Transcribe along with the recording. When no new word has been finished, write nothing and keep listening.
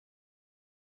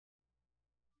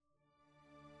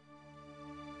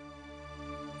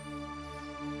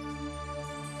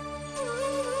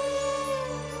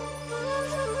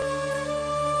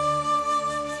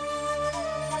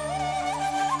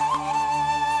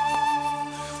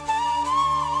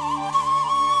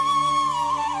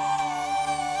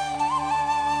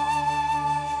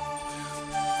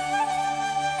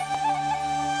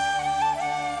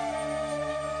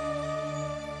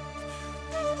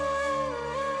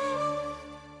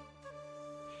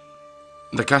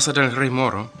The Casa del Rey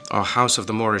Moro, or House of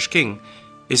the Moorish King,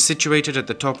 is situated at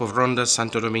the top of Ronda's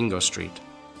Santo Domingo Street,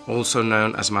 also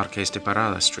known as Marqués de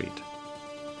Parada Street.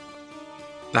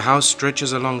 The house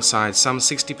stretches alongside some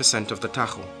 60% of the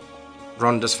Tajo,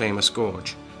 Ronda's famous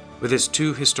gorge, with its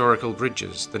two historical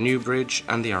bridges, the New Bridge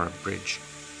and the Arab Bridge,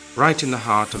 right in the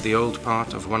heart of the old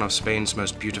part of one of Spain's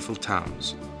most beautiful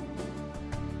towns.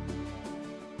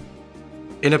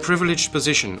 In a privileged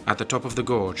position at the top of the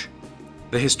gorge,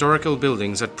 the historical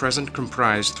buildings at present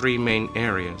comprise three main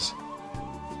areas: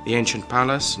 the ancient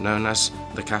palace, known as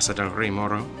the Casa del Rey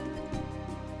Moro,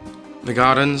 the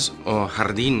gardens, or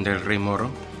Jardín del Rey Moro,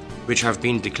 which have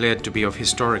been declared to be of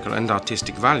historical and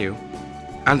artistic value,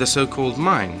 and the so-called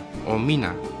mine, or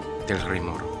Mina, del Rey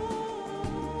Moro.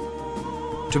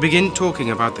 To begin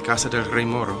talking about the Casa del Rey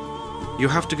Moro, you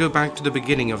have to go back to the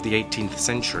beginning of the 18th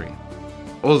century,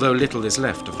 although little is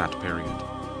left of that period.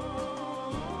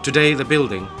 Today, the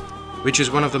building, which is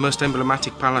one of the most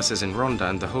emblematic palaces in Ronda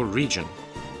and the whole region,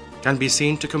 can be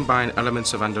seen to combine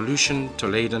elements of Andalusian,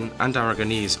 Toledan, and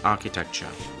Aragonese architecture.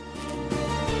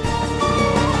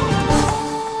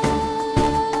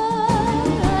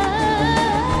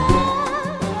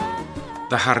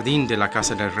 The Jardín de la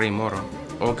Casa del Rey Moro,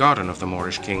 or Garden of the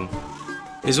Moorish King,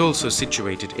 is also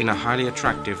situated in a highly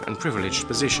attractive and privileged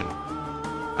position,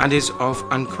 and is of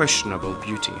unquestionable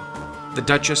beauty. The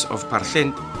Duchess of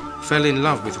Parcent fell in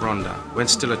love with Ronda when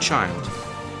still a child,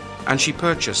 and she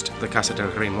purchased the Casa del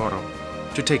Rey Moro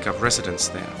to take up residence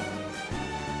there.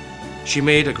 She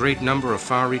made a great number of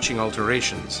far-reaching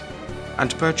alterations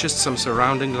and purchased some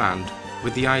surrounding land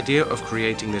with the idea of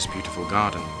creating this beautiful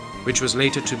garden, which was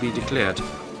later to be declared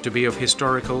to be of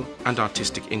historical and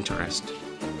artistic interest.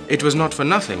 It was not for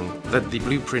nothing that the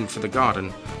blueprint for the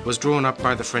garden was drawn up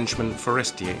by the Frenchman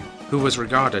Forestier, who was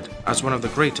regarded as one of the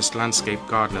greatest landscape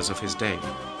gardeners of his day.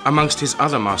 Amongst his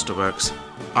other masterworks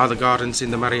are the gardens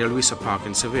in the Maria Luisa Park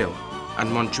in Seville and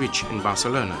Montjuïc in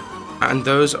Barcelona, and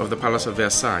those of the Palace of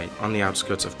Versailles on the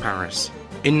outskirts of Paris.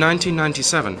 In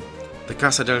 1997, the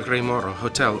Casa del Rey Moro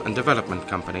Hotel and Development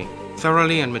Company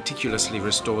thoroughly and meticulously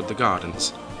restored the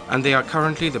gardens, and they are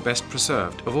currently the best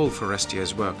preserved of all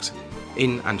Forestier's works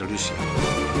in Andalusia.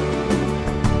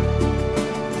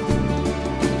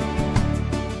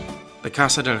 The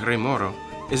Casa del Rey Moro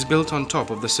is built on top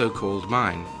of the so-called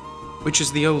mine, which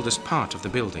is the oldest part of the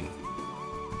building.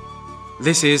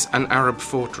 This is an Arab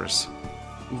fortress,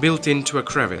 built into a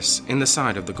crevice in the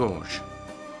side of the gorge.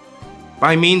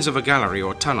 By means of a gallery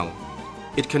or tunnel,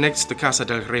 it connects the Casa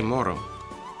del Rey Moro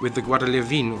with the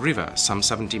Guadalquivir River some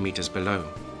 70 meters below.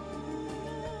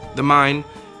 The mine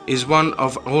is one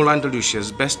of all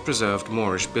Andalusia's best preserved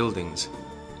Moorish buildings,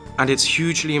 and its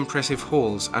hugely impressive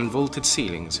halls and vaulted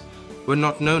ceilings were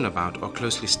not known about or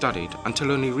closely studied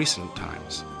until only recent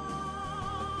times.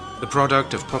 The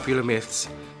product of popular myths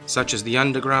such as the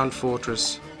underground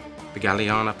fortress, the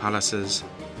Galiana palaces,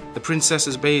 the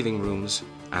princesses' bathing rooms,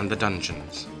 and the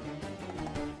dungeons.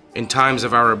 In times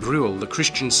of Arab rule, the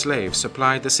Christian slaves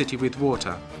supplied the city with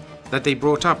water that they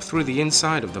brought up through the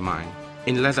inside of the mine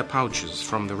in leather pouches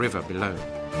from the river below.